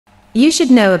You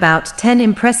should know about 10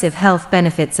 impressive health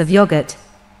benefits of yogurt.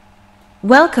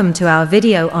 Welcome to our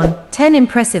video on 10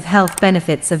 impressive health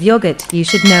benefits of yogurt you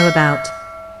should know about.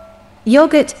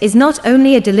 Yogurt is not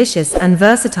only a delicious and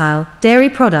versatile dairy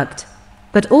product,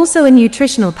 but also a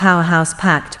nutritional powerhouse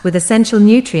packed with essential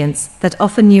nutrients that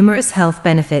offer numerous health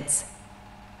benefits.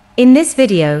 In this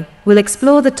video, we'll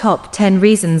explore the top 10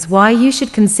 reasons why you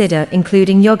should consider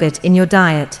including yogurt in your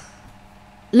diet.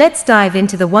 Let's dive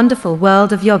into the wonderful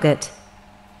world of yogurt.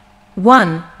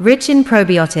 1. Rich in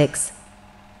probiotics.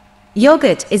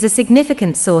 Yogurt is a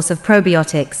significant source of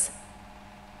probiotics.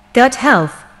 Gut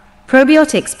health.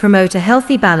 Probiotics promote a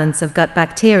healthy balance of gut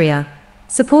bacteria,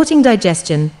 supporting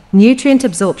digestion, nutrient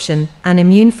absorption, and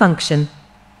immune function.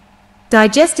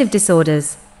 Digestive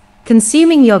disorders.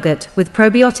 Consuming yogurt with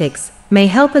probiotics may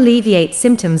help alleviate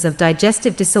symptoms of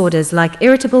digestive disorders like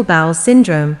irritable bowel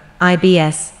syndrome,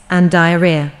 IBS, and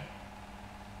diarrhea.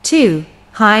 2.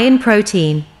 High in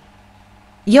protein.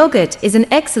 Yogurt is an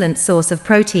excellent source of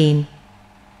protein.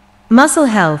 Muscle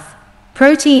health.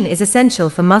 Protein is essential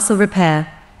for muscle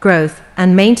repair, growth,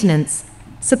 and maintenance,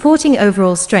 supporting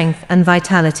overall strength and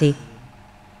vitality.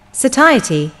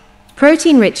 Satiety.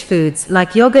 Protein-rich foods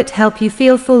like yogurt help you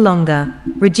feel full longer,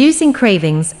 reducing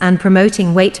cravings and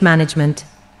promoting weight management.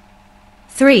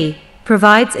 3.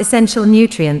 Provides essential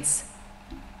nutrients.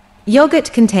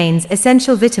 Yogurt contains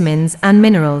essential vitamins and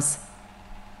minerals.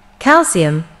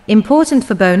 Calcium, important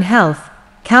for bone health.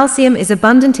 Calcium is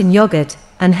abundant in yogurt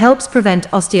and helps prevent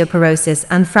osteoporosis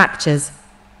and fractures.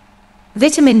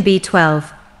 Vitamin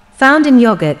B12. Found in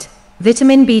yogurt,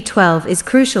 vitamin B12 is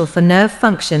crucial for nerve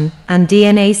function and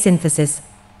DNA synthesis.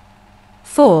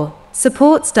 4.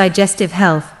 Supports digestive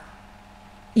health.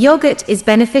 Yogurt is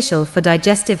beneficial for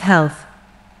digestive health.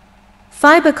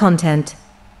 Fiber content.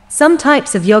 Some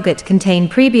types of yogurt contain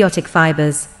prebiotic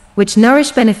fibers, which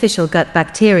nourish beneficial gut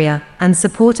bacteria and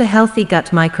support a healthy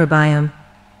gut microbiome.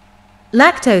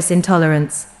 Lactose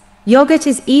intolerance. Yogurt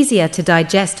is easier to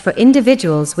digest for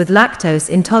individuals with lactose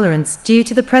intolerance due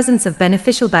to the presence of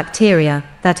beneficial bacteria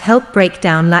that help break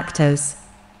down lactose.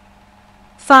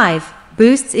 5.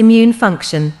 Boosts immune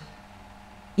function.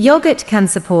 Yogurt can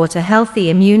support a healthy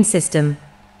immune system.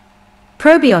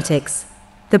 Probiotics.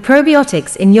 The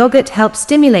probiotics in yogurt help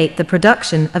stimulate the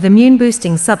production of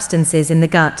immune-boosting substances in the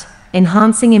gut,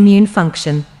 enhancing immune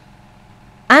function.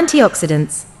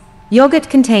 Antioxidants. Yogurt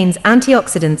contains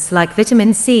antioxidants like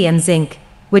vitamin C and zinc,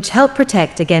 which help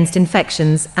protect against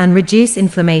infections and reduce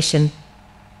inflammation.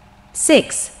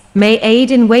 6. May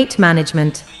aid in weight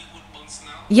management.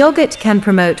 Yogurt can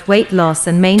promote weight loss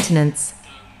and maintenance.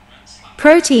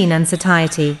 Protein and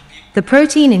satiety. The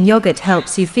protein in yogurt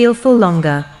helps you feel full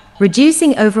longer,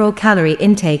 reducing overall calorie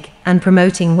intake and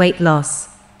promoting weight loss.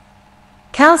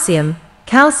 Calcium.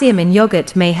 Calcium in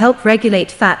yogurt may help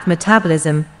regulate fat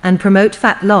metabolism and promote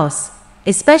fat loss,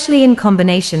 especially in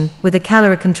combination with a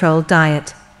calorie-controlled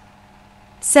diet.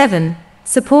 7.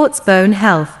 Supports bone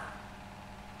health.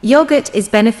 Yogurt is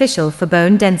beneficial for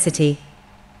bone density.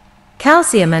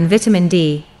 Calcium and vitamin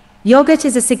D. Yogurt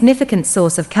is a significant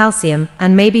source of calcium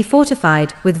and may be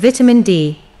fortified with vitamin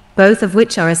D, both of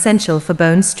which are essential for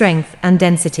bone strength and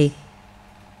density.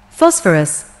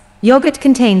 Phosphorus. Yogurt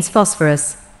contains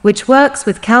phosphorus, which works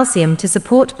with calcium to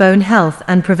support bone health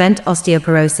and prevent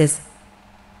osteoporosis.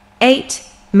 8.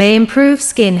 May improve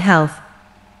skin health.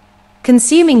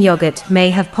 Consuming yogurt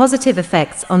may have positive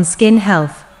effects on skin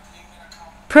health.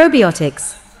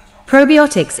 Probiotics.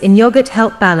 Probiotics in yogurt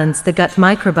help balance the gut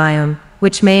microbiome,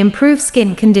 which may improve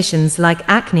skin conditions like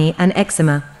acne and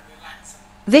eczema.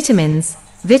 Vitamins.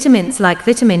 Vitamins like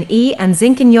vitamin E and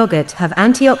zinc in yogurt have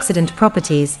antioxidant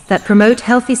properties that promote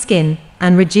healthy skin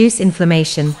and reduce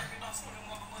inflammation.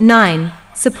 9.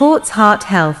 Supports heart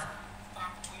health.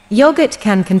 Yogurt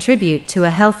can contribute to a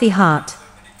healthy heart.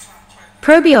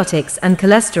 Probiotics and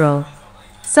cholesterol.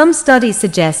 Some studies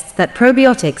suggest that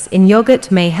probiotics in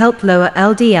yogurt may help lower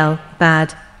LDL,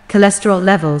 bad cholesterol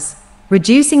levels,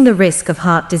 reducing the risk of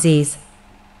heart disease.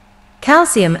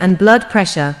 Calcium and blood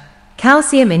pressure.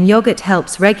 Calcium in yogurt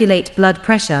helps regulate blood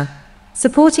pressure,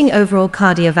 supporting overall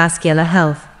cardiovascular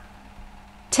health.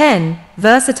 10.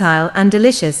 Versatile and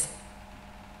delicious.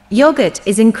 Yogurt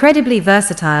is incredibly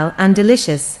versatile and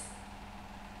delicious.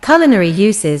 Culinary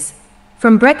uses.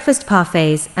 From breakfast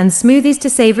parfaits and smoothies to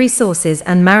savory sauces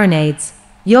and marinades,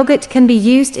 yogurt can be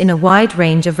used in a wide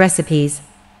range of recipes.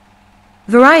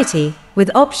 Variety.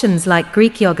 With options like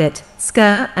Greek yogurt,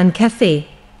 skyr, and kefir,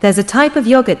 there's a type of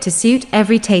yogurt to suit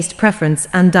every taste preference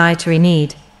and dietary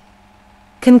need.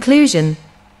 Conclusion.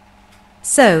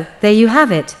 So, there you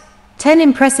have it. 10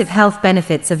 impressive health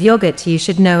benefits of yogurt you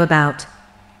should know about.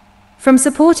 From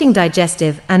supporting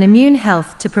digestive and immune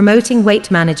health to promoting weight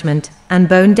management and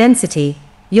bone density,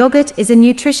 yogurt is a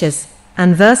nutritious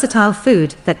and versatile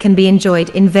food that can be enjoyed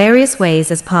in various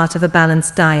ways as part of a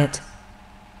balanced diet.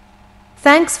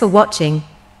 Thanks for watching.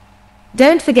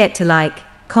 Don't forget to like,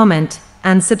 comment,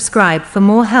 and subscribe for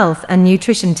more health and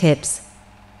nutrition tips.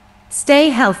 Stay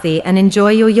healthy and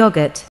enjoy your yogurt.